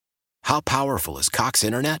How powerful is Cox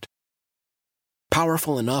Internet?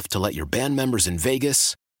 Powerful enough to let your band members in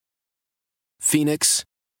Vegas, Phoenix,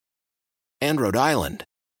 and Rhode Island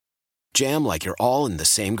jam like you're all in the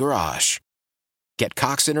same garage. Get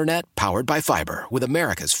Cox Internet powered by fiber with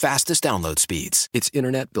America's fastest download speeds. It's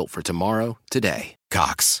internet built for tomorrow, today.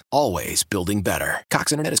 Cox, always building better.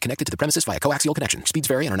 Cox Internet is connected to the premises via coaxial connection. Speeds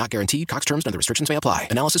vary and are not guaranteed. Cox terms and other restrictions may apply.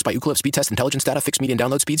 Analysis by Ookla Speed Test Intelligence Data. Fixed median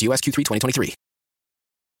download speeds. US Q3 2023.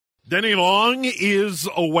 Denny Long is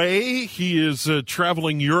away. He is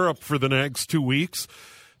traveling Europe for the next 2 weeks.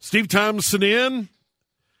 Steve Thompson in.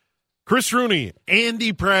 Chris Rooney,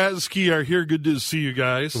 Andy Prasky are here. Good to see you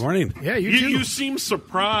guys. Good morning. Yeah, you too. You seem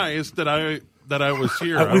surprised that I was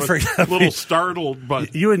here. I we was forgot. a little startled,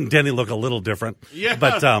 but You and Denny look a little different. Yeah.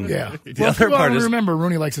 But Yeah. the Well, other part is remember,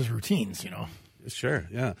 Rooney likes his routines, sure,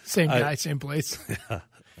 yeah. Same guy, same place.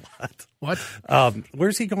 What?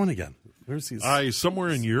 Where's he going again? Where's he? somewhere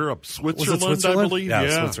in Europe, Switzerland, Switzerland? I believe.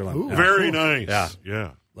 Yeah, Switzerland. Ooh. Yeah. Very nice.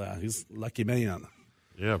 Yeah. Yeah, He's a lucky man.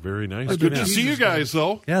 very nice. Lucky Good man. to see you guys,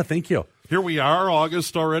 though. Yeah, thank you. Here we are,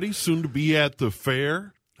 August already, soon to be at the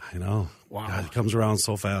fair. I know. Wow. God, it comes around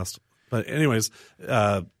so fast. But anyways,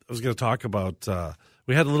 I was going to talk about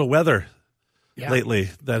we had a little weather lately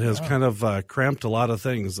that has kind of cramped a lot of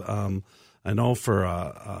things. I know for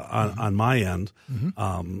on my end,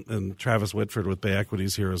 and Travis Whitford with Bay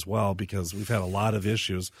Equities here as well, because we've had a lot of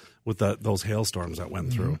issues with those hailstorms that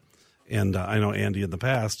went through. And I know, Andy, in the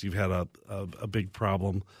past, you've had a big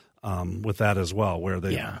problem with that as well, where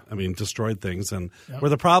they, destroyed things. And where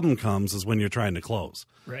the problem comes is when you're trying to close,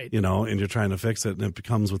 right? And you're trying to fix it, and it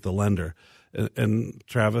becomes with the lender. And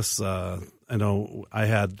Travis, I know I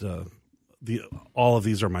had all of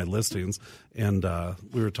these are my listings, and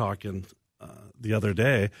we were talking the other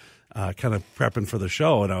day, kind of prepping for the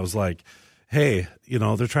show, and I was like, hey,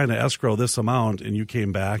 they're trying to escrow this amount, and you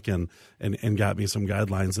came back and got me some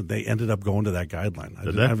guidelines, and they ended up going to that guideline.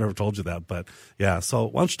 I've never told you that, but yeah. So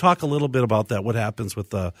why don't you talk a little bit about that, what happens with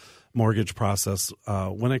the mortgage process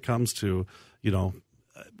when it comes to,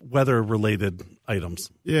 weather-related items?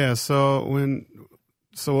 Yeah, so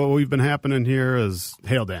what we've been happening here is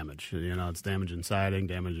hail damage. It's damage in siding,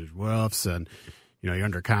 damage in roofs, and you're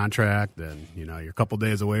under contract, and you're a couple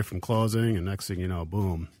days away from closing, and next thing you know,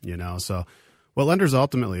 boom. So what lenders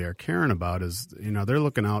ultimately are caring about is they're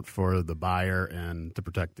looking out for the buyer and to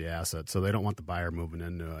protect the asset. So they don't want the buyer moving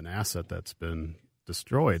into an asset that's been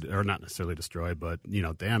destroyed, or not necessarily destroyed, but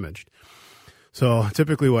damaged. So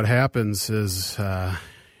typically what happens is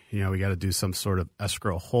we got to do some sort of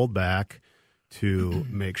escrow holdback to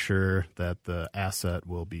make sure that the asset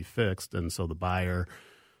will be fixed, and so the buyer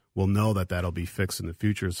will know that that'll be fixed in the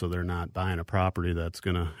future, so they're not buying a property that's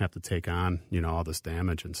going to have to take on, all this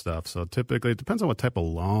damage and stuff. So typically it depends on what type of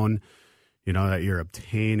loan, that you're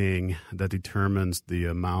obtaining that determines the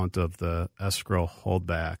amount of the escrow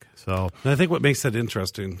holdback. So and I think what makes that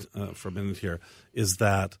interesting for a minute here is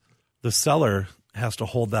that the seller has to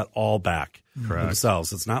hold that all back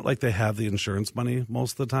themselves. It's not like they have the insurance money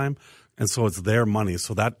most of the time, and so it's their money.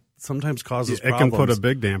 So that sometimes causes problems. It can put a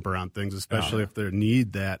big damper on things, especially if they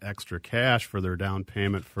need that extra cash for their down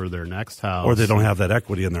payment for their next house. Or they don't have that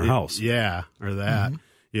equity in their house. Yeah, or that.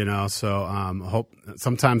 So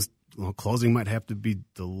sometimes closing might have to be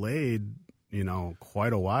delayed,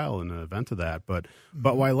 quite a while in the event of that. But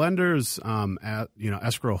why lenders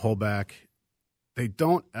escrow holdback, they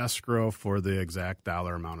don't escrow for the exact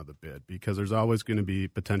dollar amount of the bid, because there's always going to be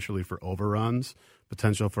potential for overruns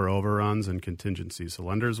and contingencies. So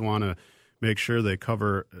lenders want to make sure they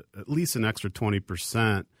cover at least an extra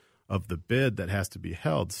 20% of the bid that has to be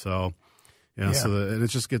held. So, and it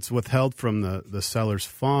just gets withheld from the seller's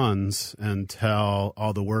funds until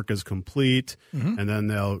all the work is complete, and then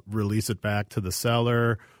they'll release it back to the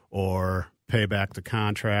seller or pay back to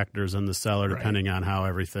contractors and the seller, depending on how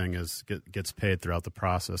everything gets paid throughout the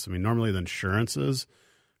process. I mean, normally the insurance is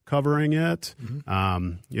covering it,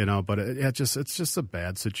 but it's just a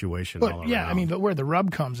bad situation all around. But where the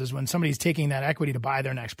rub comes is when somebody's taking that equity to buy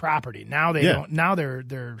their next property. Now they don't. Now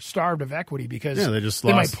they're starved of equity because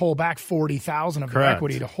they might pull back $40,000 of their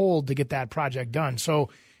equity to hold to get that project done. So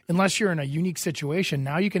unless you're in a unique situation,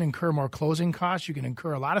 now you can incur more closing costs. You can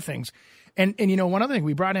incur a lot of things. And one other thing,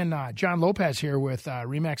 we brought in Jon Lopez here with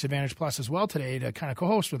RE/MAX Advantage Plus as well today to kind of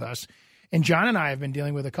co-host with us. And John and I have been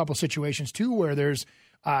dealing with a couple situations too where there's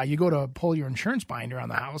you go to pull your insurance binder on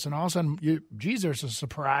the house, and all of a sudden, there's a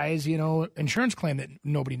surprise, insurance claim that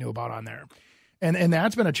nobody knew about on there. And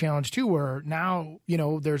that's been a challenge too, where now,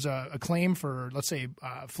 there's a claim for, let's say,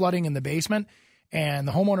 flooding in the basement, and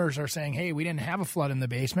the homeowners are saying, hey, we didn't have a flood in the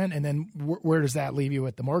basement. And then where does that leave you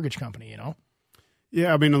with the mortgage company,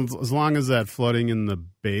 Yeah, I mean, as long as that flooding in the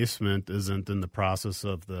basement isn't in the process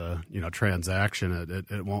of the transaction,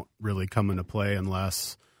 it won't really come into play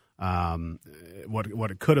unless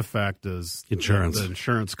what it could affect is insurance, the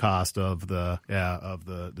insurance cost of the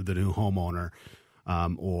new homeowner,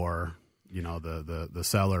 or the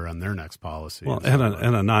seller on their next policy. Well, and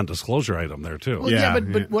a non-disclosure item there too. Well,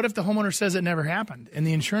 but what if the homeowner says it never happened and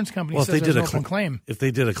the insurance company says there's an open claim? If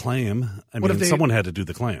they did a claim, someone had to do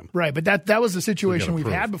the claim. Right, but that was the situation we've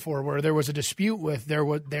had before where there was a dispute with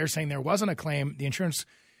they're saying there wasn't a claim.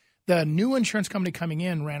 The new insurance company coming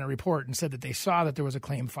in ran a report and said that they saw that there was a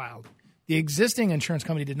claim filed. The existing insurance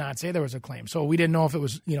company did not say there was a claim, so we didn't know if it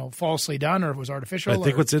was falsely done or if it was artificial. I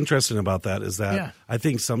think what's interesting about that is that I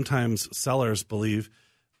think sometimes sellers believe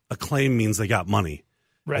a claim means they got money.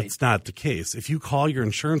 Right. It's not the case. If you call your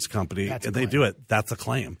insurance company and they do it, that's a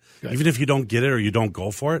claim. Good. Even if you don't get it or you don't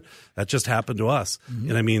go for it, that just happened to us. Mm-hmm.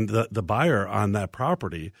 And I mean, the buyer on that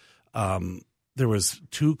property, there was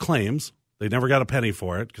 2 claims. They never got a penny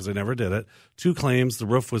for it because they never did it. 2 claims. The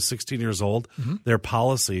roof was 16 years old. Mm-hmm.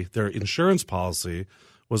 Their insurance policy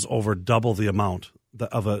was over double the amount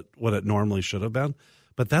of what it normally should have been.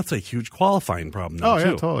 But that's a huge qualifying problem now, too. Oh,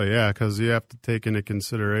 yeah, totally, yeah, because you have to take into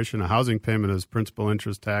consideration a housing payment is principal,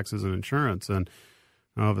 interest, taxes, and insurance. And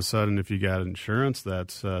all of a sudden, if you got insurance,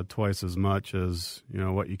 that's twice as much as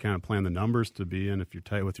what you kind of plan the numbers to be. And if you're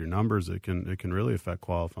tight with your numbers, it can really affect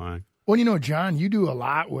qualifying. Well, John, you do a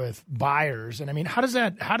lot with buyers, and I mean, how does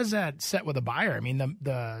that set with a buyer? I mean,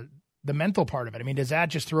 the mental part of it. I mean, does that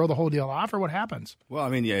just throw the whole deal off, or what happens? Well, I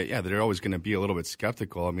mean, yeah, they're always going to be a little bit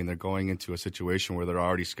skeptical. I mean, they're going into a situation where they're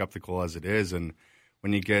already skeptical as it is, and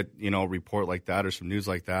when you get a report like that or some news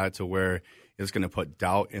like that to where it's going to put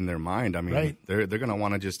doubt in their mind, I mean, they're going to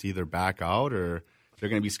want to just either back out or they're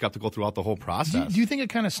going to be skeptical throughout the whole process. Do you think it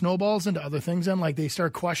kind of snowballs into other things then? Like they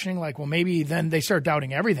start questioning, like, well, maybe then they start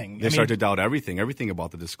doubting everything. They start to doubt everything about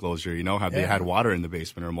the disclosure. Have they had water in the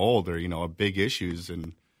basement or mold or, big issues?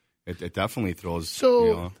 And it definitely throws.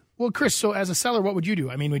 So, well, Chris, so as a seller, what would you do?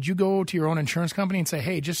 I mean, would you go to your own insurance company and say,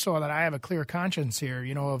 hey, just so that I have a clear conscience here,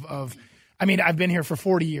 I mean, I've been here for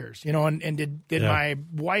 40 years, and did my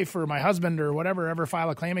wife or my husband or whatever ever file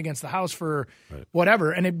a claim against the house for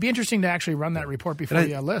whatever? And it'd be interesting to actually run that report before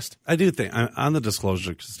you list. I do think on the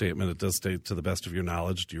disclosure statement, it does state to the best of your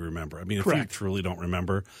knowledge. Do you remember? I mean, if you truly don't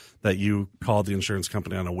remember that you called the insurance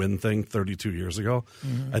company on a win thing 32 years ago,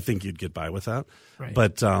 I think you'd get by with that. Right.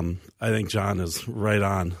 But I think John is right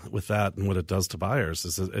on with that, and what it does to buyers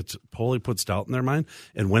is it totally puts doubt in their mind.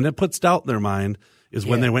 And when it puts doubt in their mind, is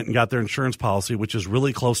when they went and got their insurance policy, which is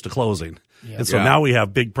really close to closing. Yeah. And so now we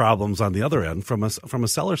have big problems on the other end from a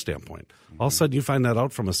seller standpoint. All of a sudden you find that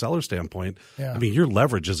out from a seller standpoint. Yeah. I mean, your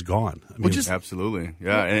leverage is gone. I mean, absolutely.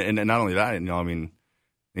 Yeah. And not only that, I mean,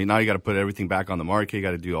 now you got to put everything back on the market. You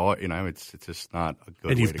got to do all, it's just not a good way to go.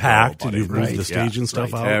 And you've packed and you've moved the stage and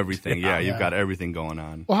stuff out. Everything. Yeah. You've got everything going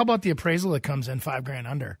on. Well, how about the appraisal that comes in $5,000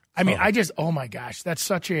 under? I mean, oh my gosh, that's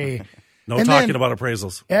such a... No talking about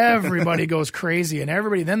appraisals. Everybody goes crazy, and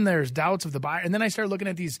then there's doubts of the buyer. And then I start looking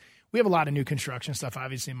at these. We have a lot of new construction stuff,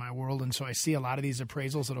 obviously, in my world, and so I see a lot of these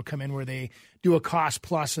appraisals that'll come in where they do a cost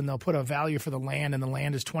plus, and they'll put a value for the land, and the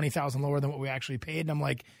land is $20,000 lower than what we actually paid. And I'm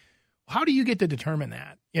like, how do you get to determine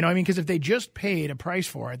that? Because if they just paid a price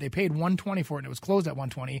for it, they paid $120 for it, and it was closed at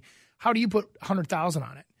 $120. How do you put $100,000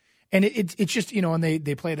 on it? And it's just, and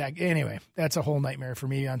they play that. Anyway, that's a whole nightmare for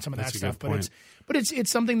me on some of that stuff. But it's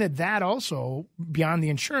something that also, beyond the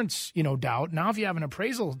insurance, doubt, now if you have an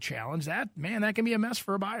appraisal challenge, that can be a mess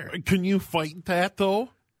for a buyer. Can you fight that,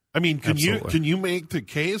 though? I mean, can you make the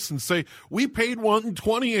case and say, we paid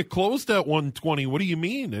 $120, it closed at $120? What do you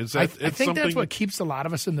mean? Is that I think that's what keeps a lot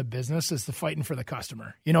of us in the business is the fighting for the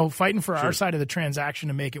customer. Fighting for our side of the transaction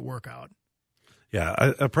to make it work out. Yeah,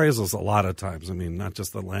 appraisals a lot of times. I mean, not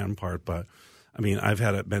just the land part, but I mean, I've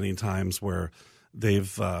had it many times where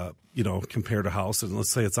they've, compared a house, and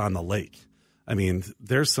let's say it's on the lake. I mean,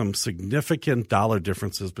 there's some significant dollar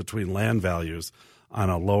differences between land values on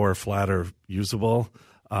a lower, flatter, usable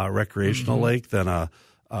recreational lake than a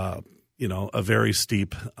very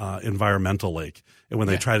steep environmental lake. And when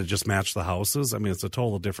they try to just match the houses, I mean, it's a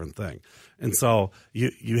total different thing. And so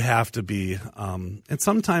you have to be and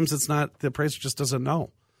sometimes it's not, the appraiser just doesn't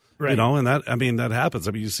know. Right. And that happens.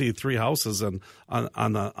 I mean, you see 3 houses on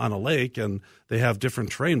a lake, and they have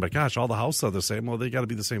different terrain, but gosh, all the houses are the same. Well, they got to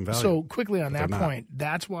be the same value. So quickly on that point,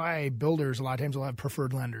 that's why builders a lot of times will have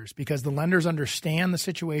preferred lenders, because the lenders understand the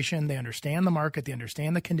situation, they understand the market, they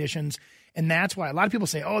understand the conditions, and that's why a lot of people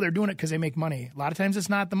say, oh, they're doing it because they make money. A lot of times it's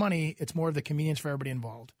not the money, it's more of the convenience for everybody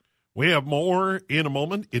involved. We have more in a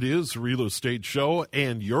moment. It is Real Estate Show,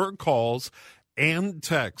 and your calls and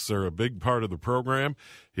texts are a big part of the program.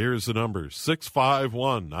 Here's the number,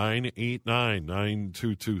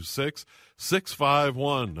 651-989-9226,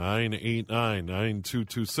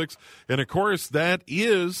 651-989-9226. And, of course, that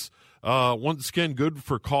is, once again, good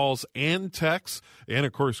for calls and texts. And,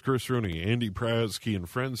 of course, Chris Rooney, Andy Praski, and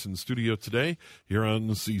friends in studio today here on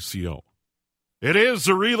CCO. It is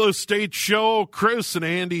the Real Estate Show. Chris and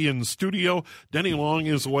Andy in studio. Denny Long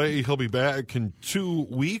is away. He'll be back in 2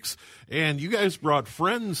 weeks. And you guys brought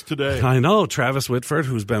friends today. I know. Travis Whitford,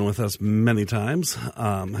 who's been with us many times,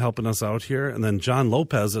 helping us out here. And then Jon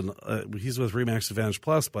Lopez, and he's with RE/MAX Advantage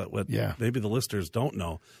Plus. But what maybe the listeners don't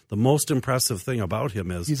know, the most impressive thing about him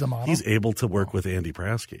is he's able to work with Andy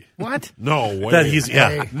Praski. What? No way. That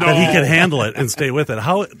that he can handle it and stay with it.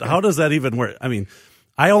 How does that even work? I mean,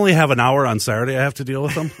 I only have an hour on Saturday I have to deal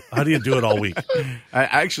with him. How do you do it all week? I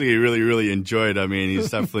actually really, really enjoyed it. I mean,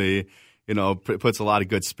 he's definitely, puts a lot of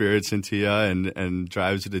good spirits into you and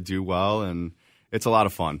drives you to do well. And it's a lot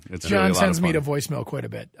of fun. It's John really sends me to voicemail quite a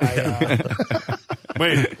bit.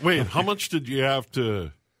 Wait, how much did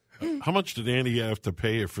Andy have to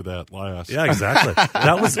pay you for that last? Yeah, exactly.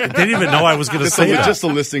 They didn't even know I was going to say that. Just a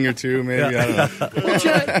listing or two, maybe. Yeah.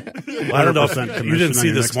 I don't know. I don't know if you didn't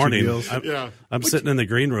see this morning. I'm sitting in the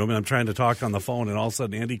green room and I'm trying to talk on the phone, and all of a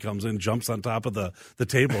sudden Andy comes in, jumps on top of the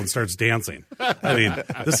table, and starts dancing. I mean,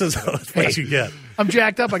 this is what you get. I'm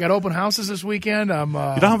jacked up. I got open houses this weekend. You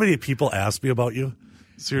know how many people ask me about you?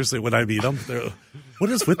 Seriously, when I meet them, what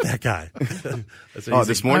is with that guy?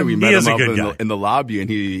 This morning we met him up in the lobby, and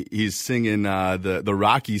he's singing the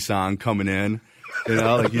Rocky song coming in.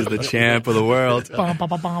 Like he's the champ of the world. I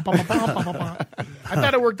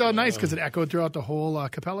thought it worked out nice because it echoed throughout the whole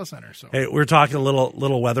Capella Center. So hey, we're talking a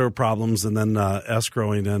little weather problems, and then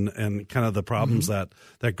escrowing and kind of the problems that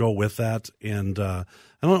go with that. And I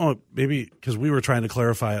don't know, maybe because we were trying to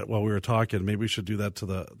clarify it while we were talking, maybe we should do that to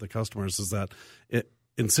the customers. Is that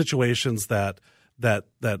in situations that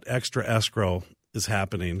extra escrow is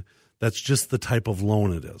happening, that's just the type of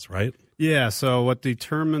loan it is, right? Yeah, so what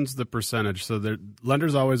determines the percentage? So the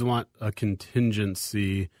lenders always want a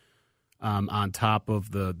contingency on top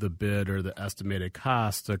of the bid or the estimated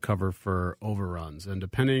cost to cover for overruns. And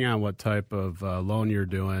depending on what type of loan you're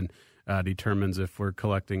doing, determines if we're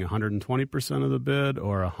collecting 120% of the bid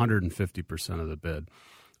or 150% of the bid.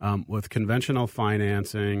 With conventional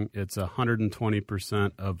financing, it's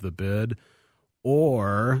 120% of the bid,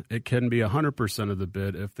 or it can be 100% of the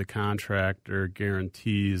bid if the contractor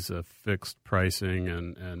guarantees a fixed pricing,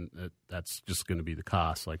 and that's just going to be the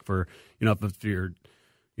cost. Like if you're,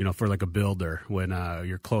 for like a builder, when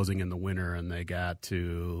you're closing in the winter and they got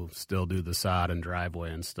to still do the sod and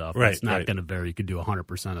driveway and stuff, it's not going to vary. You could do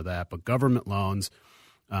 100% of that. But government loans,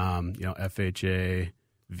 FHA,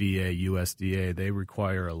 VA, USDA, they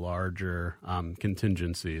require a larger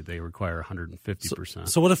contingency. They require 150%.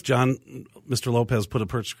 So what if Mr. Lopez put a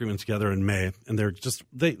purchase agreement together in May, and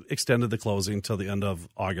they extended the closing till the end of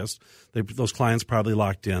August? Those clients probably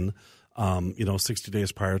locked in, 60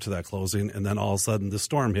 days prior to that closing, and then all of a sudden the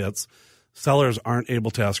storm hits. Sellers aren't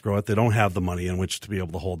able to escrow it. They don't have the money in which to be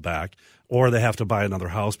able to hold back, or they have to buy another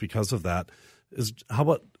house because of that. How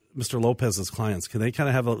about Mr. Lopez's clients? Can they kind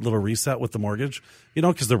of have a little reset with the mortgage?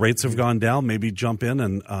 Because the rates have gone down, maybe jump in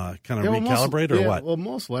and kind of recalibrate or what? Well,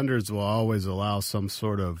 most lenders will always allow some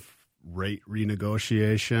sort of rate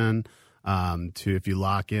renegotiation to if you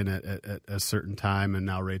lock in at a certain time and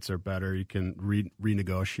now rates are better, you can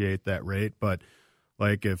renegotiate that rate. But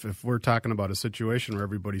like if we're talking about a situation where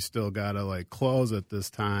everybody's still got to close at this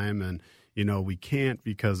time and we can't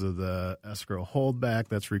because of the escrow holdback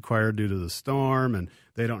that's required due to the storm, and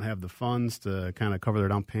they don't have the funds to kind of cover their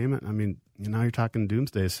down payment. I mean, now you're talking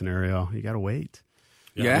doomsday scenario. You got to wait.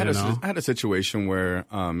 Yeah, I had a situation where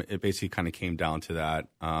it basically kind of came down to that,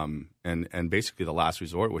 and basically the last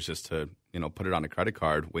resort was just to put it on a credit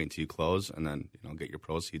card, wait until you close, and then get your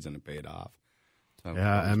proceeds and pay it off. So,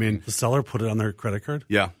 I mean, the seller put it on their credit card.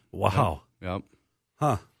 Yeah. Wow. Yep.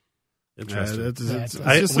 Huh. Interesting.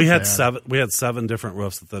 We had 7 different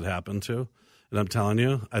roofs that happened to, and I'm telling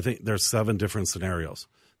you, I think there's 7 different scenarios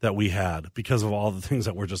that we had because of all the things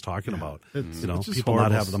that we're just talking about. It's people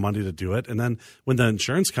not having the money to do it, and then when the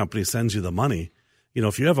insurance company sends you the money,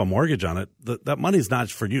 if you have a mortgage on it, that money's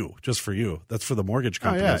not for you, just for you. That's for the mortgage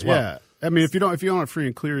company as well. Yeah. I mean, if you don't have free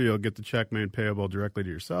and clear, you'll get the check made payable directly to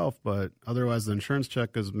yourself. But otherwise, the insurance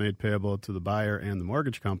check is made payable to the buyer and the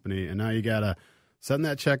mortgage company, and now you gotta send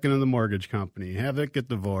that check into the mortgage company, have it get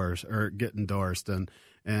divorced or get endorsed, and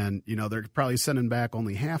they're probably sending back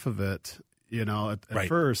only half of it, at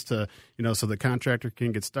first to so the contractor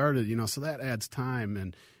can get started, so that adds time,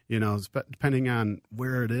 and depending on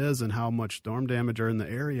where it is and how much storm damage are in the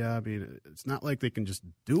area, I mean, it's not like they can just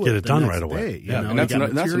do get it done right away. And that's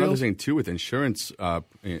another thing too with insurance,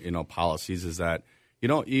 policies is that you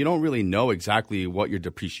don't really know exactly what your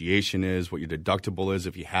depreciation is, what your deductible is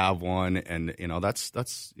if you have one, and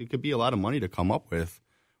it could be a lot of money to come up with.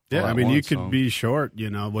 Yeah, I mean, you could be short,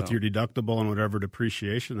 with your deductible and whatever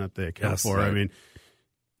depreciation that they account for. Right. I mean,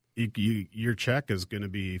 your check is going to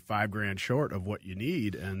be $5,000 short of what you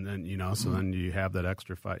need, and then so then you have that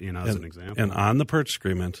extra as an example. And on the purchase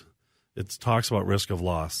agreement, it talks about risk of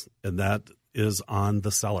loss, and that is on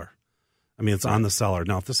the seller. I mean, it's on the seller.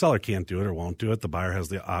 Now, if the seller can't do it or won't do it, the buyer has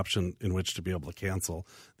the option in which to be able to cancel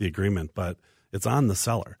the agreement, but it's on the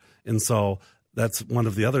seller. And so that's one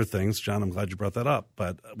of the other things, John, I'm glad you brought that up,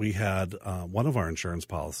 but we had one of our insurance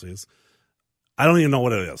policies. I don't even know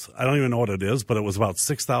what it is. But it was about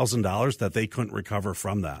 $6,000 that they couldn't recover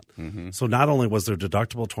from that. Mm-hmm. So not only was their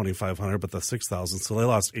deductible $2,500, but the $6,000, so they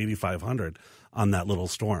lost $8,500 on that little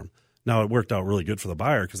storm. Now, it worked out really good for the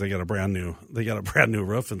buyer because they got a brand new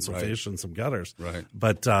roof and some fascia and some gutters. Right.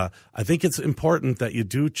 But I think it's important that you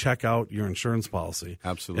do check out your insurance policy.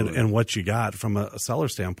 Absolutely. And what you got from a seller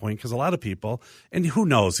standpoint, because a lot of people, and who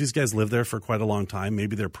knows, these guys lived there for quite a long time.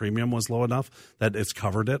 Maybe their premium was low enough that it's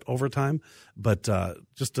covered it over time. But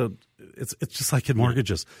it's just like in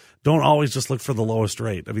mortgages. Don't always just look for the lowest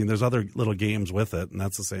rate. I mean, there's other little games with it, and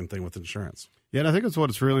that's the same thing with insurance. Yeah, and I think it's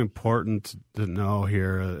what's really important to know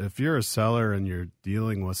here. If you're a seller and you're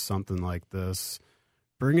dealing with something like this,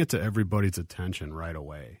 bring it to everybody's attention right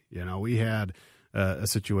away. We had a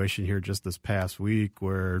situation here just this past week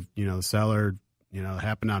where, the seller,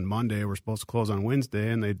 happened on Monday. We're supposed to close on Wednesday,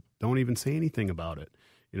 and they don't even say anything about it.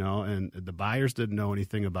 And the buyers didn't know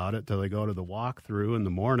anything about it till they go to the walkthrough in the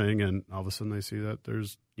morning, and all of a sudden they see that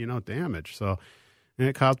there's, damage. So, and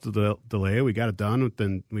it caused the delay. We got it done.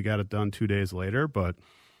 Then we got it done 2 days later, but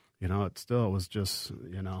it was just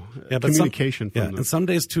communication. And some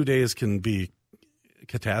days 2 days can be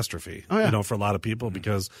catastrophe. Oh, yeah. For a lot of people,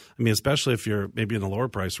 because especially if you're maybe in the lower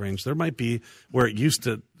price range, there might be where it used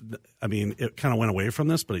to. It kind of went away from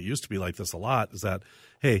this, but it used to be like this a lot. Is that,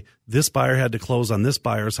 hey, this buyer had to close on this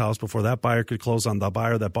buyer's house before that buyer could close on the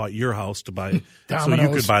buyer that bought your house to buy, so you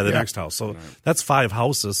could buy the next house. So that's 5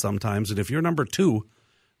 houses sometimes, and if you're number 2,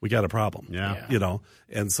 we got a problem. Yeah.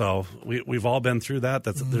 And so we've all been through that.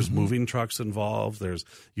 There's moving trucks involved. There's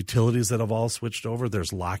utilities that have all switched over.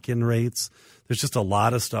 There's lock-in rates. There's just a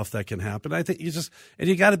lot of stuff that can happen. I think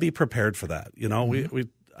you got to be prepared for that.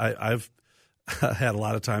 I've had a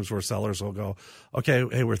lot of times where sellers will go, okay,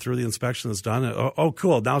 hey, we're through the inspection, it's done. Oh,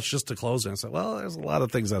 cool. Now it's just a closing. I say, well, there's a lot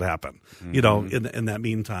of things that happen, in that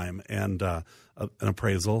meantime, and an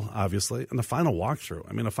appraisal, obviously, and the final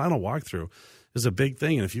walkthrough. A final walkthrough is a big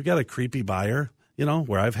thing. And if you've got a creepy buyer,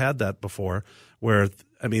 where I've had that before, where,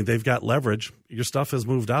 they've got leverage, your stuff has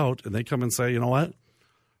moved out, and they come and say, you know what,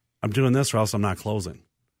 I'm doing this or else I'm not closing.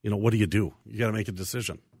 What do? You got to make a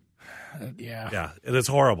decision. Yeah, and it's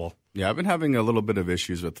horrible. Yeah, I've been having a little bit of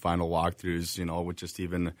issues with final walkthroughs, with just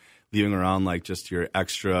even leaving around like just your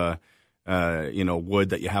extra wood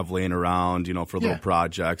that you have laying around, for little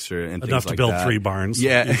projects and enough things like that. Enough to build 3 barns.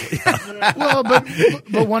 Yeah. Well,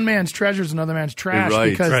 but one man's treasure is another man's trash,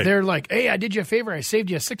 because Right. they're like, hey, I did you a favor. I saved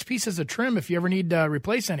you 6 pieces of trim if you ever need to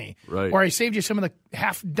replace any. Right. Or I saved you some of the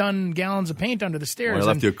half-done gallons of paint under the stairs. Or I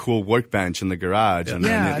left you a cool workbench in the garage.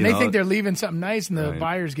 Yeah, and they think they're leaving something nice, and the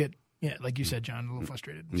buyers get, like you said, John, a little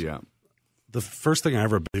frustrated. Yeah. The first thing I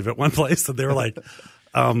ever believed at one place, that they were like,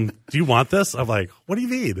 do you want this? I'm like, what do you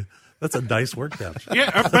mean? That's a nice workbench.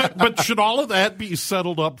 Yeah, but should all of that be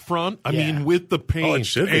settled up front? I mean, with the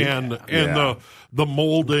paint and the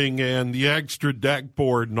molding and the extra deck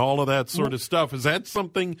board and all of that sort of stuff. Is that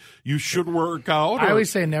something you should work out? I always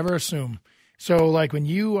say never assume. So, like, when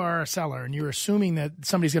you are a seller and you're assuming that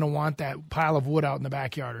somebody's going to want that pile of wood out in the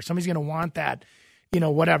backyard, or somebody's going to want that,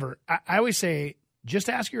 whatever, I always say, just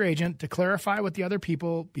ask your agent to clarify with the other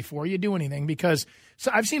people before you do anything, because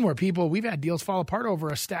I've seen where we've had deals fall apart over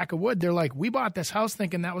a stack of wood. They're like, we bought this house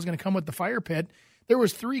thinking that was going to come with the fire pit. There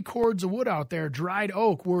was 3 cords of wood out there, dried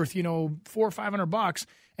oak, worth, $400 or $500,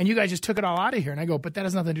 and you guys just took it all out of here. And I go, but that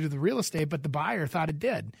has nothing to do with the real estate, but the buyer thought it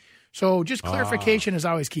did. So just clarification is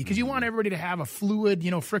always key, because you want everybody to have a fluid,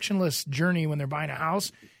 frictionless journey when they're buying a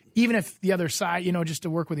house. Even if the other side, just to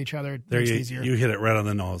work with each other, makes it easier. You hit it right on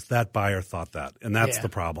the nose. That buyer thought that, and that's the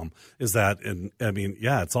problem. Is that,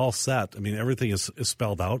 it's all set. Everything is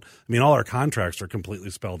spelled out. All our contracts are completely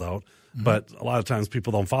spelled out, but a lot of times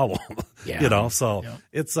people don't follow them. So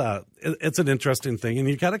it's an interesting thing, and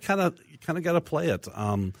you got to kind of got to play it.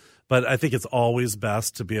 But I think it's always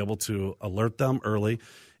best to be able to alert them early.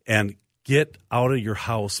 and get out of your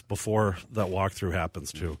house before that walkthrough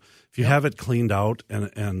happens too. If you have it cleaned out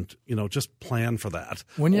and just plan for that.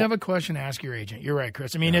 When you have a question, ask your agent. You're right,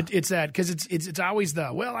 Chris. I mean, it's that because it's always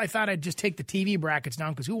I thought I'd just take the TV brackets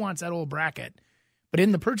down because who wants that old bracket? But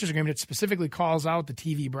in the purchase agreement, it specifically calls out the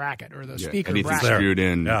TV bracket or the speaker bracket. Anything screwed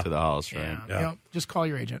in to the house, right? Yeah. Just call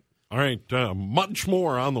your agent. All right, much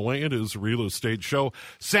more on the way. It is a real estate show.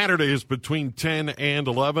 Saturdays between 10 and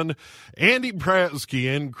 11. Andy Prasky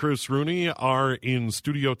and Chris Rooney are in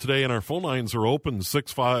studio today, and our phone lines are open,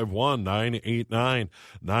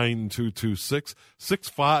 651-989-9226,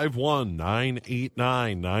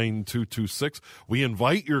 651-989-9226. We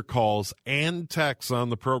invite your calls and texts on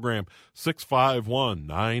the program,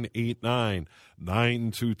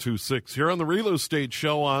 651-989-9226, here on the Real Estate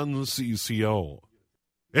Show on the CCO.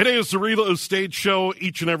 It is the Real Estate Show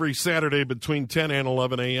each and every Saturday between 10 and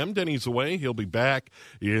 11 a.m. Denny's away. He'll be back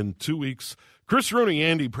in 2 weeks. Chris Rooney,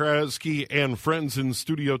 Andy Prasky, and friends in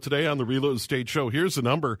studio today on the Real Estate Show. Here's the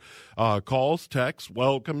number. Calls, texts,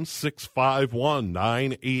 welcome,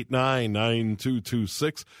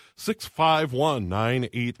 651-989-9226,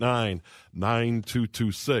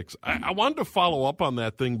 651-989-9226. I wanted to follow up on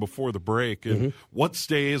that thing before the break. And what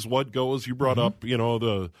stays, what goes. You brought up,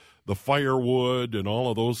 the firewood and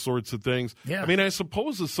all of those sorts of things. Yeah. I mean, I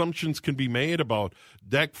suppose assumptions can be made about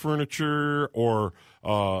deck furniture or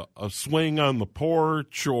a swing on the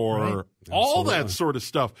porch or all that sort of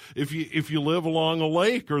stuff. If you live along a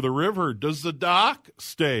lake or the river, does the dock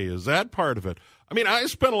stay? Is that part of it? I mean, I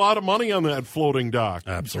spent a lot of money on that floating dock.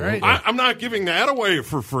 Absolutely. I'm not giving that away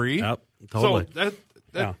for free. Yep, totally.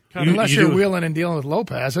 So unless you're wheeling and dealing with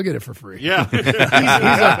Lopez, he'll get it for free. Yeah.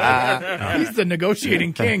 he's the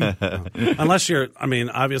negotiating king. Unless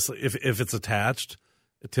obviously, if it's attached,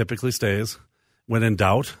 it typically stays. When in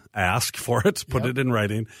doubt, ask for it, put it in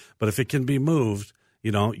writing. But if it can be moved,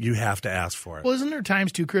 you have to ask for it. Well, isn't there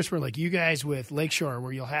times too, Chris, where like you guys with Lakeshore,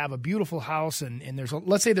 where you'll have a beautiful house and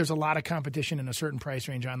let's say there's a lot of competition in a certain price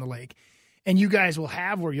range on the lake, and you guys will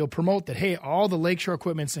have where you'll promote that, hey, all the Lakeshore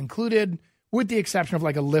equipment's included, with the exception of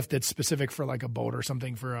like a lift that's specific for like a boat or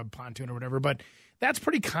something for a pontoon or whatever. But that's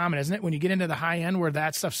pretty common, isn't it? When you get into the high end where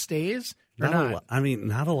that stuff stays or not?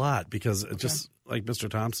 Not a lot because it just like Mr.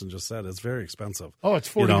 Thompson just said, it's very expensive. Oh,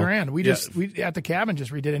 it's $40,000. We at the cabin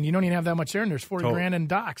just redid it, and you don't even have that much there, and there's $40,000 in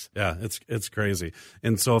docks. Yeah, it's crazy.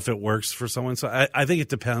 And so if it works for someone, so I think it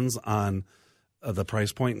depends on the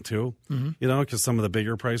price point too, because some of the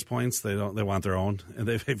bigger price points they want their own and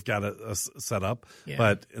they've got it set up.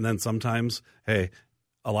 Yeah. And then sometimes, hey,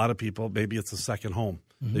 a lot of people maybe it's a second home.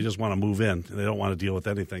 They just want to move in and they don't want to deal with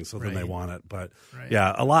anything, so then they want it. But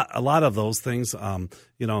yeah, a lot of those things,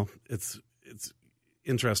 it's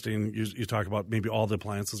interesting. You talk about maybe all the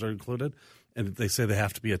appliances are included, and they say they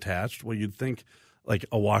have to be attached. Well, you'd think like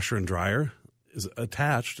a washer and dryer is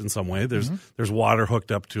attached in some way. There's water hooked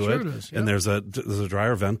up to it, and there's a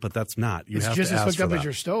dryer vent, but that's not. It's just as hooked up as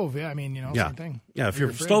your stove. Yeah, I mean, same thing. Yeah, if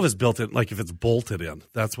your stove is built in, like if it's bolted in,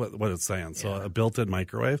 that's what it's saying. So a built-in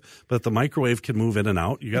microwave, but if the microwave can move in and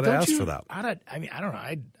out, you got to ask for that. I don't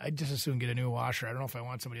know. I'd just as soon get a new washer. I don't know if I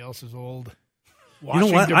want somebody else's old. You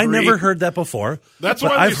know what? Debris. I never heard that before. That's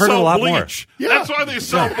why I've heard a lot bleach. More. Yeah. That's why they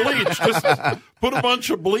sell bleach. Just put a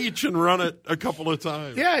bunch of bleach and run it a couple of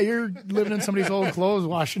times. Yeah, you're living in somebody's old clothes,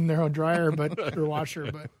 washing their own dryer, or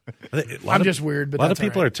washer. But I'm just weird. But a lot of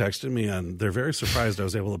people are texting me, and they're very surprised I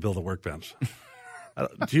was able to build a workbench.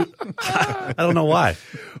 I don't know why.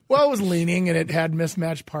 Well, it was leaning and it had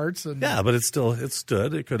mismatched parts. And yeah, but it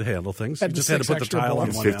stood. It could handle things. You just had to put the tile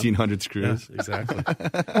on one 1,500 screws. Yeah, exactly.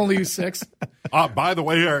 Only use 6. By the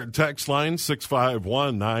way, our text line,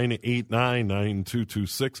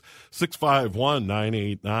 651-989-9226,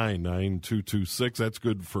 651-989-9226. That's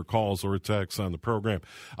good for calls or texts on the program.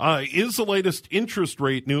 Is the latest interest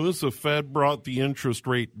rate news. The Fed brought the interest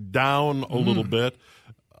rate down a little bit.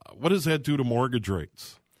 What does that do to mortgage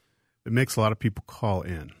rates? It makes a lot of people call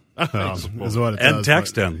in. Is what it and does,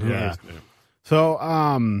 text but, in. Yeah. So,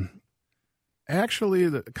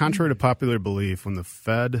 actually, contrary to popular belief, when the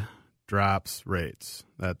Fed drops rates,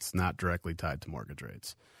 that's not directly tied to mortgage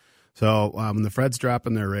rates. So, when the Fed's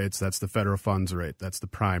dropping their rates, that's the federal funds rate. That's the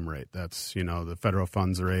prime rate. That's, the federal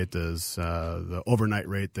funds rate is the overnight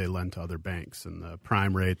rate they lend to other banks. And the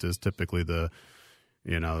prime rate is typically the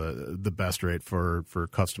best rate for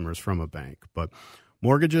customers from a bank. But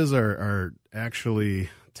mortgages are actually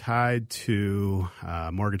tied to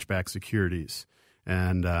mortgage-backed securities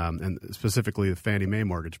and specifically the Fannie Mae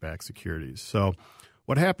mortgage-backed securities. So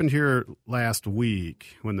what happened here last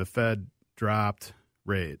week when the Fed dropped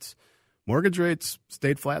rates, mortgage rates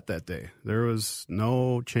stayed flat that day. There was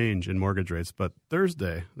no change in mortgage rates. But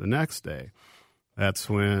Thursday, the next day, that's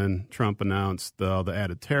when Trump announced the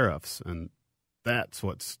added tariffs, and that's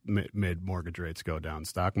what's made mortgage rates go down.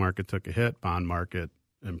 Stock market took a hit, bond market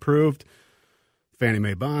improved. Fannie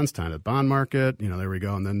Mae bonds, time to the bond market, there we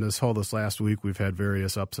go. And then this last week, we've had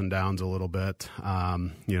various ups and downs a little bit,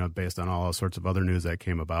 based on all sorts of other news that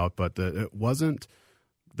came about. But it wasn't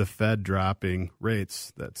the Fed dropping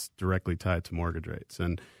rates that's directly tied to mortgage rates.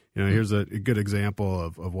 And, here's a good example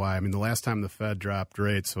of why. I mean, the last time the Fed dropped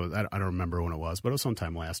rates, I don't remember when it was, but it was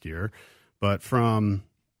sometime last year. But from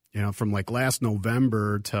like last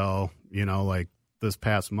November till, like this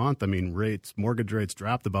past month, I mean, mortgage rates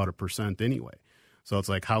dropped about 1% anyway. So it's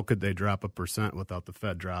like, how could they drop 1% without the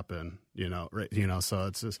Fed dropping, so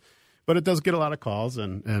it's just, but it does get a lot of calls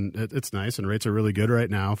and it's nice. And rates are really good right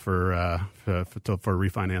now for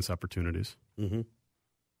refinance opportunities. Mm-hmm.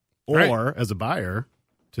 Or as a buyer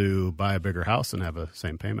to buy a bigger house and have a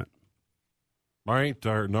same payment. All right.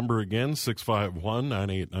 Our number again,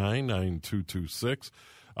 651-989-9226.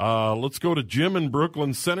 Let's go to Jim in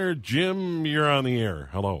Brooklyn Center. Jim, you're on the air.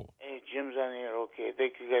 Hello. Jim's on the air. Okay,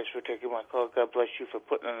 thank you guys for taking my call. God bless you for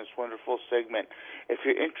putting on this wonderful segment. If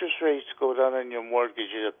your interest rates go down on your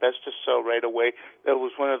mortgage, is it best to sell right away? That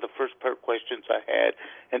was one of the first part questions I had.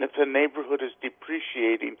 And if the neighborhood is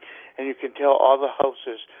depreciating and you can tell all the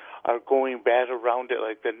houses are going bad around it,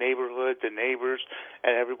 like the neighborhood, the neighbors,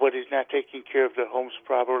 and everybody's not taking care of their homes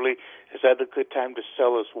properly, is that a good time to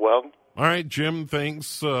sell as well? All right, Jim,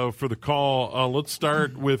 thanks for the call. Let's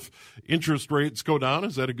start with interest rates go down.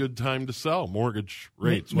 Is that a good time to sell? Mortgage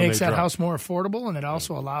rates makes that house more affordable, and it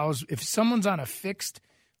also allows, if someone's on a fixed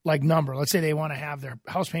number, let's say they want to have their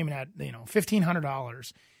house payment at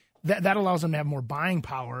 $1,500, that allows them to have more buying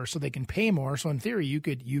power, so they can pay more. So in theory, you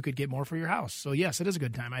could get more for your house. So yes, it is a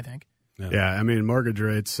good time, I think. Yeah, I mean, mortgage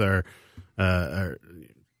rates are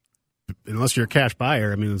unless you're a cash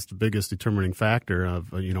buyer, I mean, it's the biggest determining factor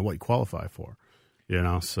of, what you qualify for,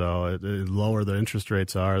 so the lower the interest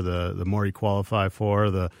rates are, the more you qualify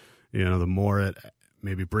for, the more it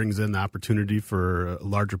maybe brings in the opportunity for a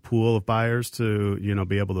larger pool of buyers to,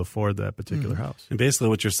 be able to afford that particular house. And basically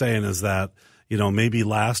what you're saying is that, maybe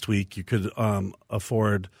last week you could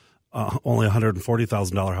afford only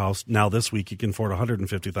 $140,000 house. Now this week you can afford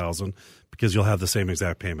 $150,000 because you'll have the same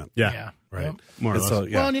exact payment. Yeah. Right. Yep. More or less. So,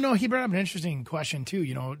 yeah. Well, he brought up an interesting question too,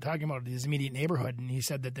 talking about his immediate neighborhood. And he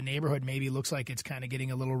said that the neighborhood maybe looks like it's kind of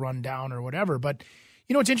getting a little run down or whatever. But,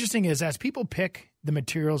 what's interesting is as people pick the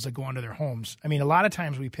materials that go onto their homes, I mean, a lot of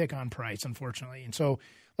times we pick on price, unfortunately. And so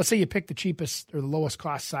let's say you pick the cheapest or the lowest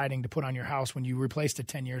cost siding to put on your house when you replaced it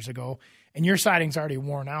 10 years ago, and your siding's already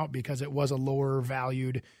worn out because it was a lower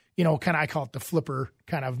valued, I call it the flipper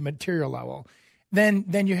kind of material level.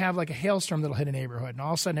 Then you have like a hailstorm that'll hit a neighborhood, and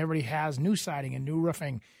all of a sudden everybody has new siding and new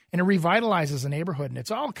roofing, and it revitalizes the neighborhood. And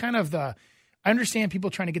it's all kind of I understand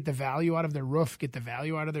people trying to get the value out of their roof, get the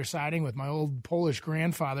value out of their siding. With my old Polish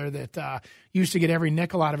grandfather that used to get every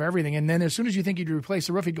nickel out of everything, and then as soon as you think you'd replace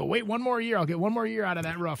the roof, he'd go, wait, one more year, I'll get one more year out of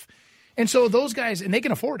that roof. And so those guys, and they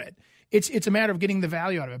can afford it. It's a matter of getting the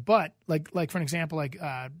value out of it. But like for an example,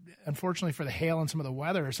 unfortunately for the hail and some of the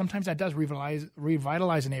weather, sometimes that does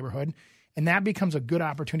revitalize a neighborhood, and that becomes a good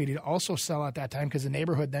opportunity to also sell at that time because the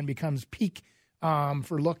neighborhood then becomes peak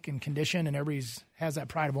for look and condition, and everybody's has that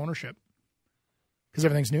pride of ownership because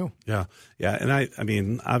everything's new. Yeah. And I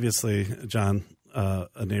mean, obviously, John,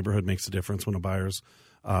 a neighborhood makes a difference when a buyer's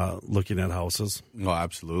looking at houses. Oh,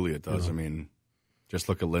 absolutely it does. I mean, just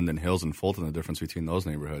look at Linden Hills and Fulton, the difference between those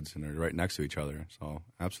neighborhoods, and they're right next to each other. So,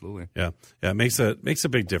 absolutely. Yeah, it makes a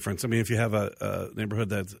big difference. I mean, if you have a neighborhood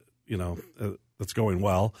that's, that's going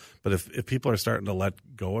well, but if people are starting to let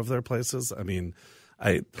go of their places, I mean,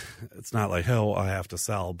 it's not like, I have to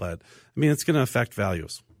sell, but I mean, it's going to affect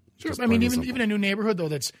values. Sure. I mean, even a new neighborhood, though,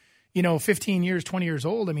 that's, 15 years, 20 years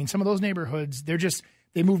old, I mean, some of those neighborhoods,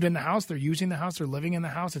 they moved in the house, they're using the house, they're living in the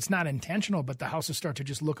house. It's not intentional, but the houses start to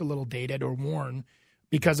just look a little dated or worn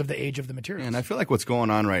because of the age of the materials. And I feel like what's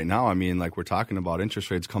going on right now, I mean, like we're talking about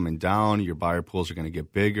interest rates coming down, your buyer pools are going to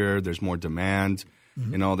get bigger, there's more demand.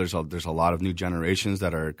 Mm-hmm. There's a lot of new generations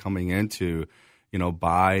that are coming in to,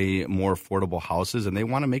 buy more affordable houses, and they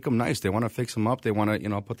want to make them nice. They want to fix them up. They want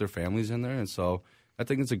to, put their families in there. And so I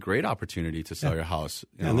think it's a great opportunity to sell your house.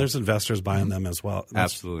 And there's investors buying them as well.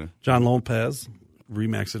 Absolutely. Jon Lopez,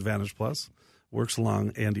 Remax Advantage Plus, works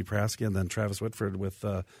along Andy Prasky, and then Travis Whitford with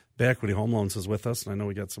Bay Equity Home Loans is with us. And I know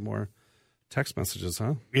we got some more text messages,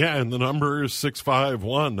 huh? Yeah, and the number is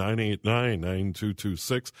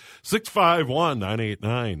 651-989-9226.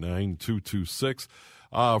 651-989-9226.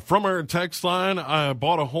 From our text line, I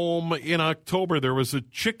bought a home in October. There was a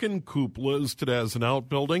chicken coop listed as an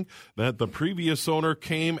outbuilding that the previous owner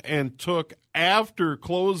came and took after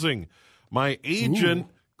closing. My agent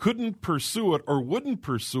couldn't pursue it or wouldn't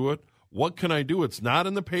pursue it. What can I do? It's not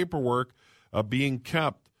in the paperwork being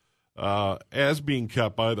kept by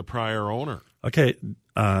the prior owner. Okay,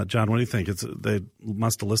 John, what do you think? They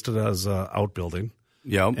must have listed it as an outbuilding.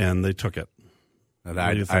 Yep. And they took it.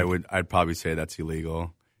 I'd probably say that's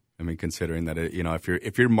illegal. I mean, considering that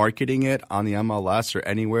if you're marketing it on the MLS or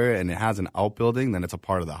anywhere and it has an outbuilding, then it's a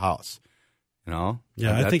part of the house. Yeah,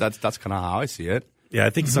 I think that's kind of how I see it. Yeah, I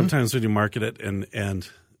think sometimes when you market it and I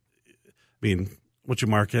mean, what you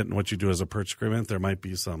market and what you do as a purchase agreement, there might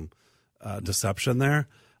be some deception there.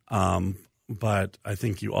 But I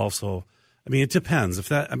think you also, I mean, it depends if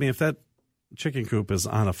that chicken coop is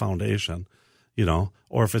on a foundation,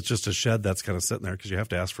 or if it's just a shed that's kind of sitting there because you have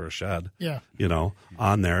to ask for a shed,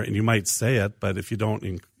 on there, and you might say it, but if you don't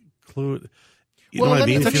include, know what I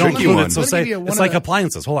mean? If you don't include it, so say it's like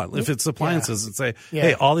appliances. Hold on, if it's appliances and say,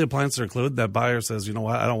 hey, all the appliances are included, that buyer says, you know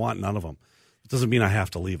what, I don't want none of them. It doesn't mean I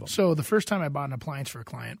have to leave them. So the first time I bought an appliance for a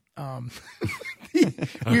client,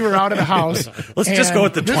 we were out of the house. Let's just go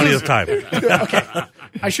with the 20th time. Okay,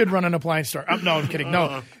 I should run an appliance store. No, I'm kidding.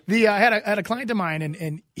 No, I had a client of mine,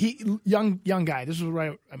 and he young guy. This was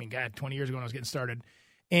right. I mean, God, 20 years ago when I was getting started.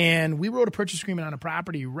 And we wrote a purchase agreement on a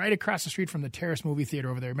property right across the street from the Terrace movie theater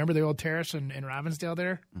over there. Remember the old Terrace in Robbinsdale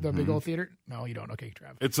there? The big old theater? No, you don't. Okay,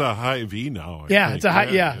 Travis. It's a Hy-Vee now. It's a high.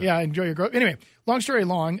 Yeah. Enjoy your growth. Anyway, long story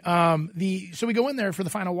long. So we go in there for the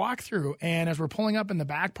final walkthrough, and as we're pulling up in the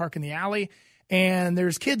back, park in the alley, and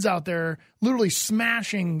there's kids out there literally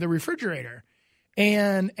smashing the refrigerator.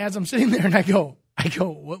 And as I'm sitting there, and I go,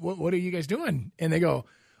 what are you guys doing? And they go,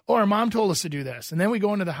 oh, our mom told us to do this. And then we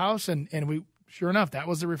go into the house, and we. Sure enough, that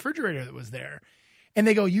was the refrigerator that was there. And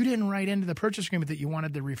they go, you didn't write into the purchase agreement that you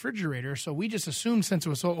wanted the refrigerator, so we just assumed since it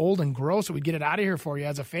was so old and gross that we'd get it out of here for you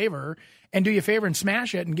as a favor and do you a favor and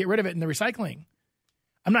smash it and get rid of it in the recycling.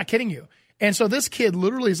 I'm not kidding you. And so this kid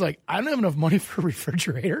literally is like, I don't have enough money for a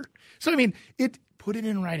refrigerator. So, I mean, put it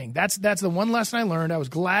in writing. That's the one lesson I learned. I was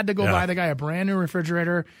glad to go buy the guy a brand new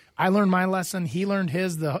refrigerator. I learned my lesson. He learned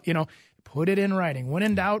his. Put it in writing. When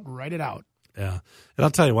in doubt, write it out. Yeah. And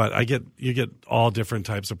I'll tell you what, you get all different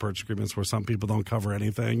types of purchase agreements where some people don't cover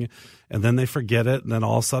anything and then they forget it. And then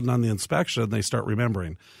all of a sudden on the inspection, they start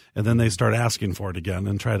remembering and then they start asking for it again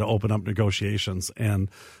and try to open up negotiations.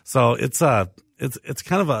 And so it's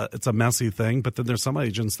kind of a messy thing, but then there's some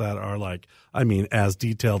agents that are like, I mean, as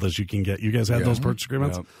detailed as you can get. You guys had those purchase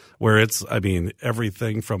agreements where it's, I mean,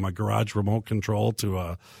 everything from a garage remote control to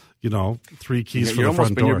a, 3 keys for the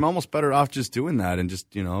front door. You're almost better off just doing that and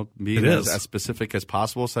just being as specific as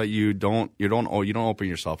possible so that you don't open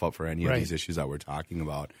yourself up for any of these issues that we're talking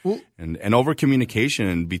about. Well, and over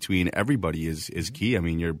communication between everybody is key. I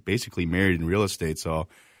mean, you're basically married in real estate, so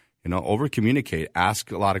over communicate,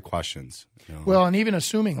 ask a lot of questions. Well, and even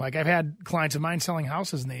assuming, like I've had clients of mine selling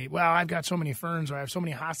houses, and I've got so many ferns or I have so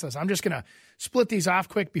many hostas, I'm just gonna split these off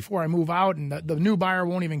quick before I move out, and the new buyer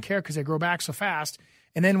won't even care because they grow back so fast.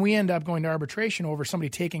 And then we end up going to arbitration over somebody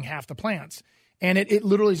taking half the plants. And it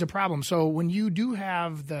literally is a problem. So when you do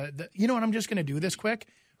have I'm just going to do this quick,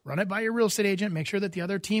 run it by your real estate agent, make sure that the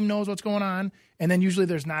other team knows what's going on, and then usually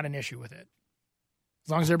there's not an issue with it. As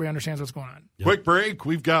long as everybody understands what's going on. Yep. Quick break.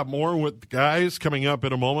 We've got more with the guys coming up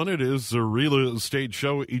in a moment. It is a real estate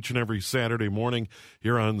show each and every Saturday morning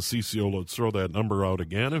here on CCO. Let's throw that number out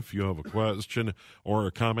again. If you have a question or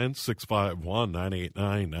a comment,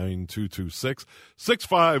 651-989-9226.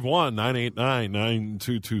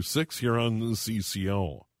 651-989-9226 here on the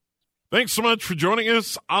CCO. Thanks so much for joining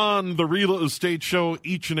us on the Real Estate Show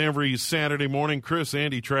each and every Saturday morning. Chris,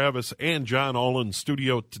 Andy, Travis, and John all in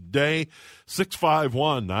studio today.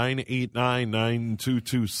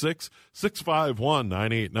 651-989-9226.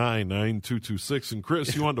 651-989-9226. And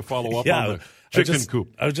Chris, you wanted to follow up on the chicken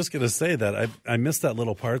coop. I was just going to say that I missed that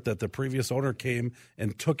little part that the previous owner came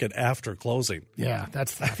and took it after closing. Yeah,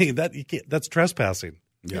 that's theft. I mean, that's trespassing.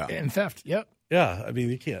 Yeah. And theft, yep. Yeah, I mean,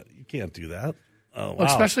 you can't do that. Oh, well,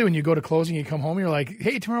 especially when you go to closing, you come home, you're like,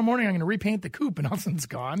 hey, tomorrow morning I'm going to repaint the coop, and all of a sudden it's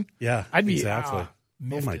gone. Yeah, I'd be exactly. Oh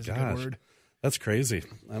my gosh, that's crazy.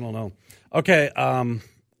 I don't know. Okay,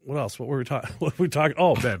 what else? What were we talking?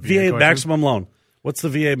 Oh, VA maximum loan. What's the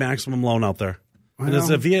VA maximum loan out there? And is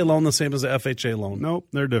a VA loan the same as the FHA loan? Nope,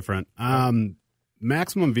 they're different.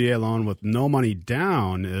 Maximum VA loan with no money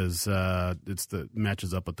down is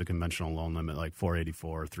matches up with the conventional loan limit, like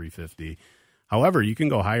 $484, $350. However, you can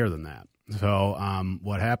go higher than that. So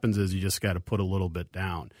what happens is you just got to put a little bit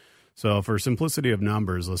down. So for simplicity of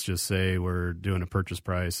numbers, let's just say we're doing a purchase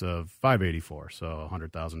price of $584, so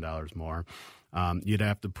 $100,000 more. You'd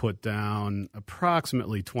have to put down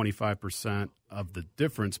approximately 25% of the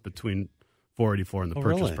difference between $484 and the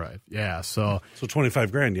purchase price. Yeah, so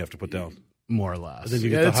 $25,000 you have to put down. More or less. And then you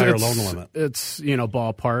get the higher loan limit. It's,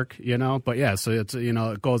 ballpark, but yeah, so it's,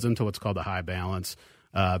 it goes into what's called the high balance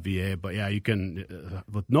VA. But yeah, you can,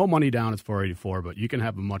 with no money down, it's $484, but you can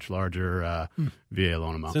have a much larger VA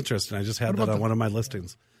loan amount. It's interesting. I just had that on one of my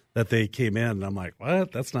listings that they came in, and I'm like,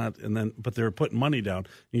 what? That's not, but they were putting money down.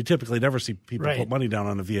 You typically never see people put money down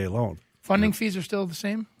on a VA loan. Funding fees are still the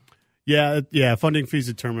same? Yeah. Funding fees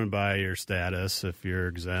determined by your status, if you're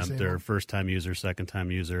exempt, or first-time user,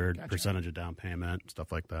 second-time user, percentage of down payment,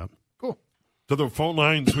 stuff like that. Cool. To the phone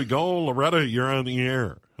lines we go. Loretta, you're on the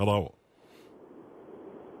air. Hello.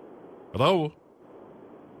 All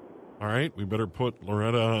right, we better put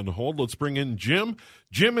Loretta on hold. Let's bring in Jim.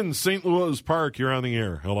 Jim in St. Louis Park, you're on the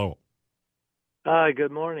air. Hello. Hi,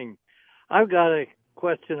 good morning. I've got a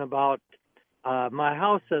question about my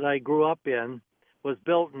house that I grew up in. Was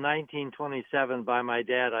built in 1927 by my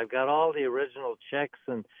dad. I've got all the original checks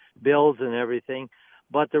and bills and everything,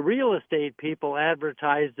 but the real estate people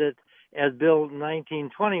advertised it as built in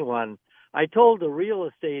 1921. I told the real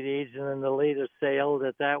estate agent in the latest sale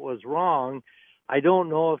that was wrong. I don't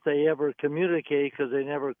know if they ever communicated because they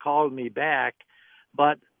never called me back,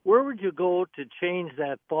 but where would you go to change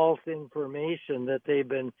that false information that they've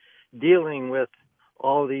been dealing with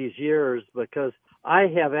all these years? Because I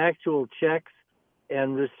have actual checks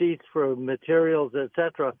and receipts for materials,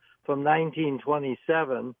 etc., from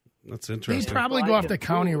 1927. That's interesting. They probably go off the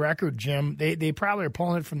county record, Jim. They probably are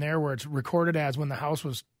pulling it from there where it's recorded as when the house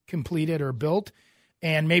was completed or built,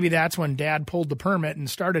 and maybe that's when Dad pulled the permit and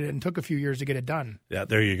started it and took a few years to get it done. Yeah,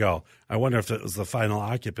 there you go. I wonder if it was the final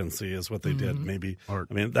occupancy is what they did. Maybe.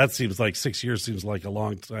 That seems like 6 years seems like a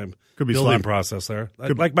long time building process there.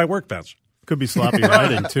 Like my workbench. Could be sloppy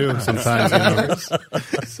writing, too, sometimes.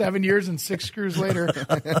 7 years and 6 screws later.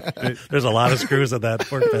 There's a lot of screws at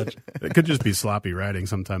that workbench. It could just be sloppy writing.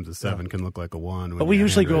 Sometimes a 7 can look like a 1. But we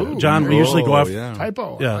usually go, John, we usually go off.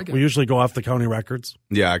 Typo. Yeah, like we usually go off the county records.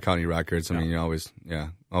 Yeah, county records. I mean, you always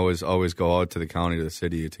go out to the county, to the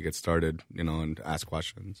city to get started, and ask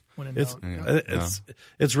questions.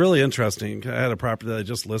 It's really interesting. I had a property that I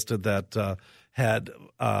just listed that had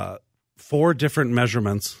 4 different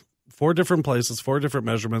measurements. 4 different places, 4 different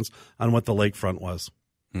measurements on what the lakefront was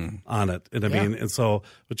on it. And I mean, and so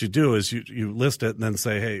what you do is you list it and then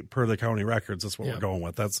say, hey, per the county records, that's what we're going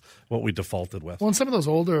with. That's what we defaulted with. Well, and some of those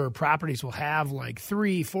older properties will have like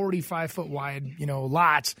 3 45-foot wide,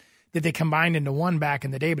 lots that they combined into one back in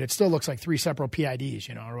the day, but it still looks like 3 separate PIDs,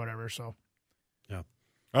 or whatever. So, yeah.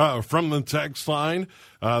 From the text line,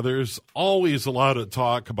 there's always a lot of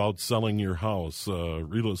talk about selling your house,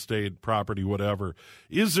 real estate, property, whatever.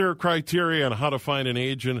 Is there a criteria on how to find an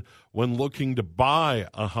agent when looking to buy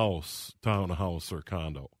a house, townhouse, or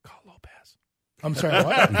condo? Call Lopez. I'm sorry,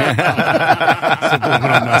 what?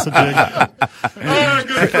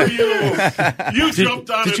 Good for you. You jumped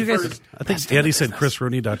on it first. I think Andy said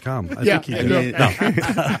ChrisRooney.com. I think he did. No.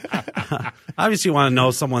 Obviously, you want to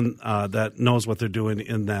know someone that knows what they're doing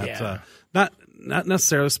in that, not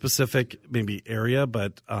necessarily specific maybe area,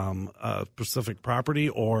 but a specific property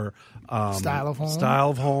or style of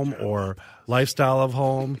home or lifestyle of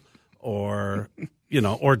home or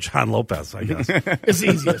or Jon Lopez, I guess. It's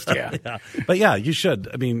easiest, yeah. But yeah, you should.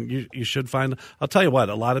 I mean, you should find. I'll tell you what.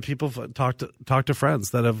 A lot of people talk to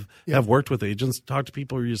friends that have worked with agents. Talk to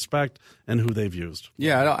people you respect and who they've used.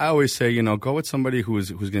 Yeah, I always say go with somebody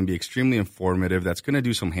who's going to be extremely informative. That's going to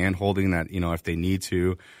do some hand holding. That if they need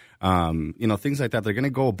to. Things like that. They're going to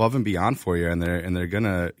go above and beyond for you, and they're going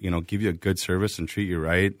to give you a good service and treat you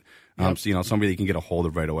right. So, somebody you can get a hold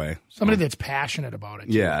of right away. Somebody that's passionate about it.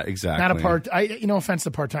 Too. Yeah, exactly. Not no offense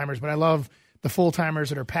to part-timers, but I love the full-timers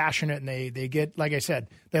that are passionate and they get, like I said,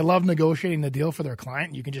 they love negotiating the deal for their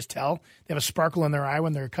client. You can just tell. They have a sparkle in their eye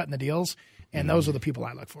when they're cutting the deals, and those are the people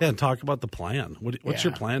I look for. Yeah, and talk about the plan. What's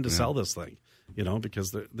your plan to sell this thing?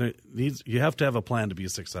 Because you have to have a plan to be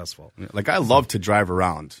successful. Like I love to drive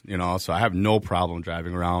around, so I have no problem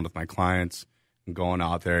driving around with my clients and going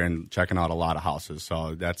out there and checking out a lot of houses.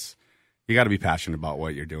 So you got to be passionate about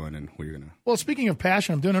what you're doing and who you're going to. Well, speaking of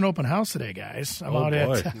passion, I'm doing an open house today, guys. I'm out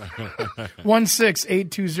at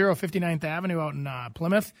 16820 59th Avenue out in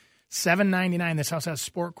Plymouth. $799. This house has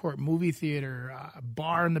sport court, movie theater,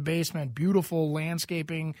 bar in the basement, beautiful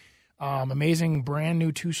landscaping. Amazing, brand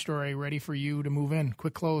new 2-story, ready for you to move in.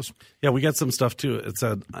 Quick close. Yeah, we got some stuff too. It's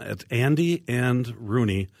at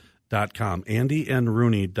andyandrooney.com.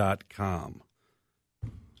 andyandrooney.com.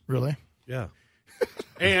 Really? Yeah.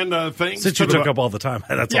 And thanks since you took up all the time,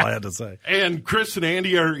 that's all I had to say. And Chris and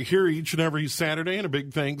Andy are here each and every Saturday, and a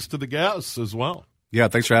big thanks to the guests as well. Yeah,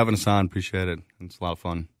 thanks for having us on. Appreciate it. It's a lot of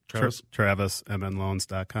fun. Travis,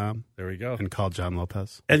 mnloans.com. There we go. And call Jon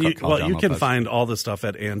Lopez. And you can find all the stuff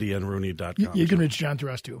at andyandrooney.com. You can reach John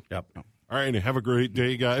through us, too. Yep. All right, have a great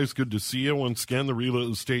day, guys. Good to see you once again. The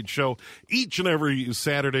Real Estate Show each and every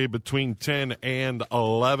Saturday between 10 and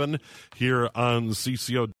 11 here on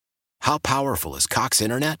CCO. How powerful is Cox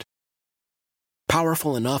Internet?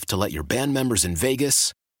 Powerful enough to let your band members in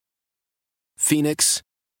Vegas, Phoenix,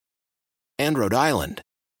 and Rhode Island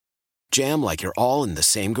jam like you're all in the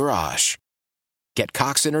same garage. Get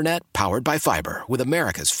Cox Internet powered by fiber with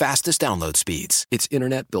America's fastest download speeds. It's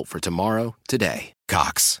internet built for tomorrow, today.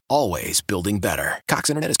 Cox, always building better. Cox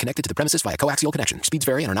Internet is connected to the premises via coaxial connection. Speeds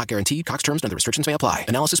vary and are not guaranteed. Cox terms and other restrictions may apply.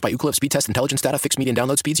 Analysis by Ookla of Speed Test Intelligence data. Fixed median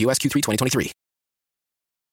download speeds. US Q3 2023.